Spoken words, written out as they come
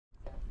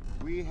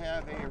We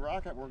have a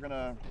rocket we're going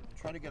to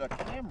try to get a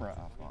camera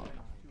up on.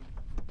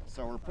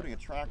 So we're putting a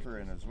tractor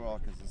in as well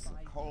because it's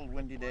a cold,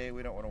 windy day.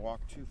 We don't want to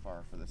walk too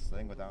far for this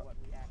thing without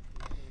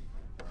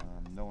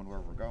knowing where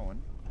we're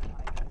going.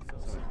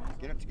 So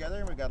get it together,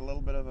 and we've got a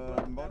little bit of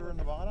a motor in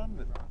the bottom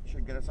that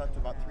should get us up to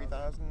about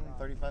 3,000,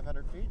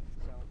 3,500 feet.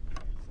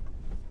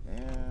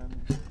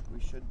 And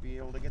we should be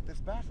able to get this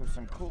back with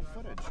some cool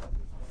footage.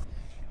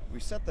 We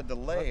set the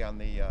delay on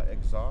the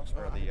exhaust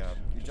or the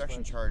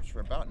ejection charge for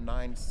about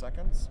 9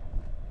 seconds.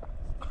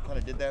 Kind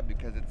of did that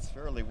because it's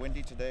fairly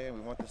windy today and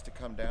we want this to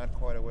come down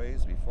quite a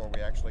ways before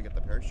we actually get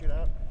the parachute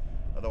out.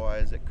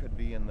 Otherwise it could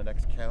be in the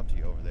next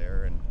county over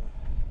there, and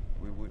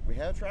we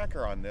have a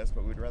tracker on this,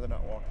 but we'd rather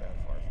not walk that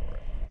far for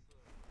it.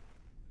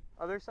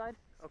 Other side?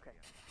 Okay.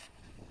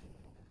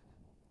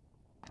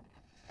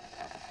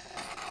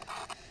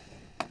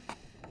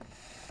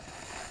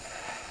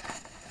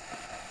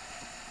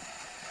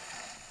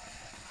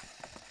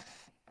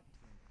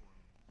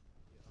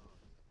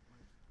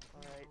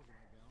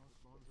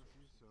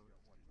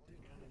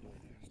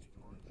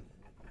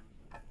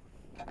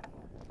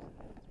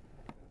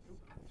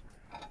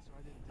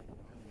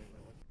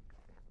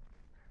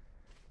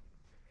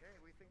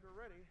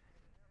 We're ready.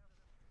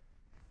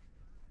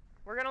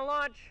 We're gonna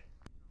launch.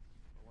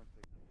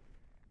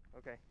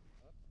 Okay.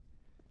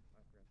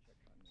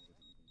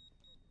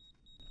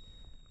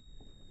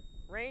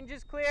 Range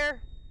is clear.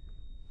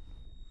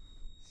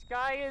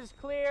 Sky is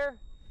clear.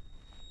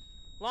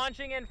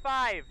 Launching in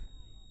 5,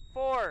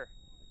 4,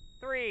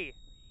 3,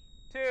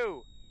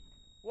 2,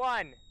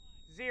 1,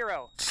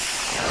 0.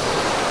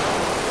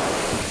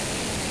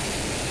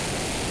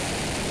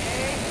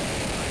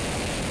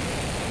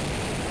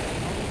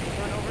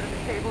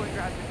 Table and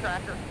grab the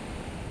tracker.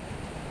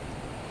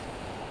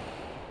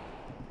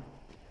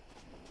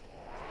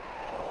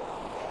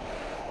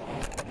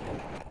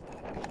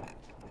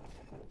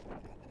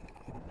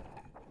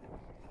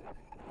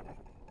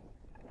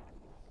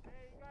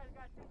 Hey, you guys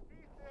got 2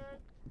 pieces.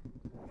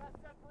 You got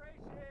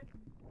separation.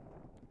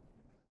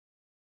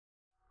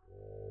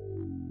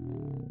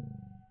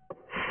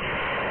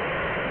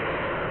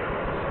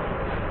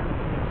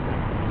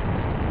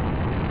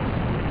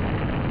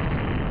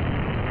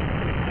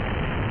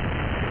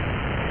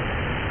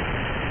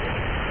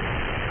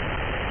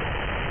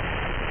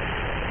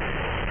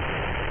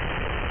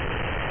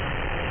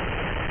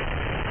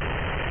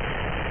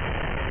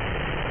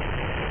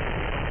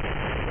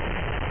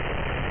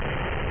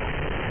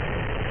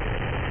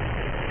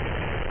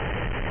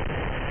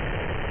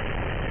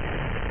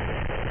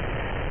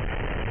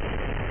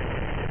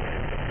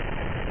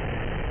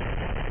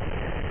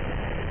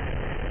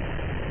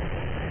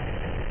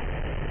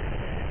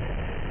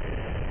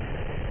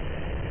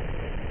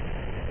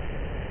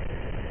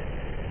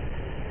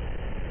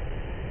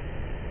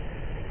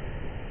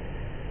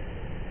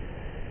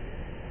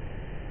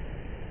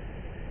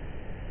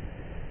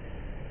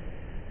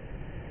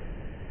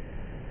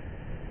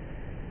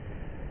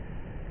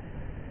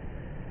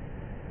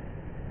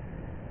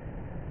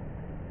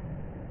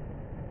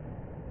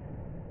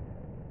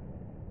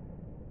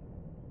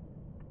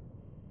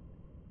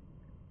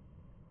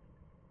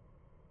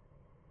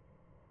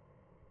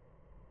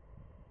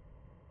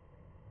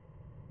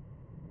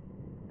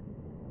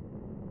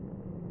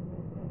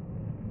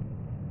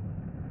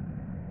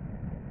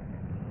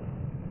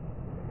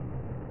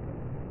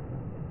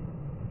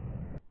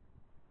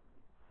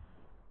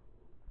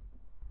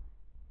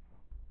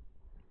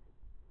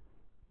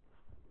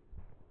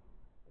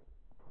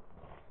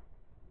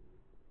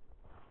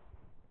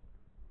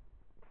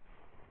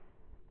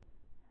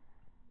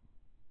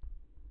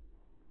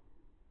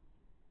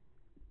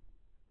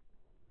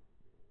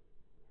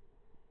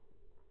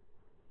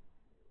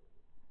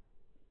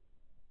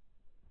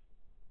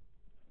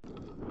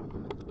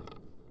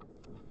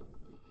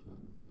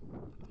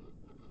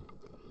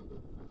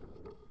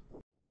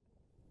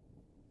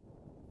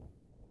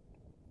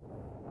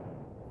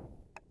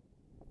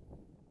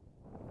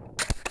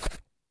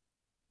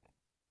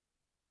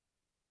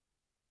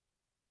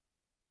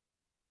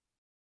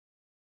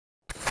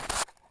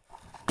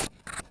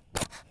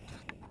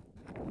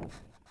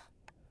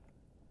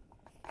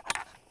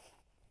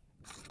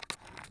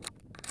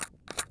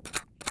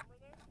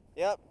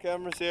 Yep,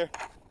 camera's here.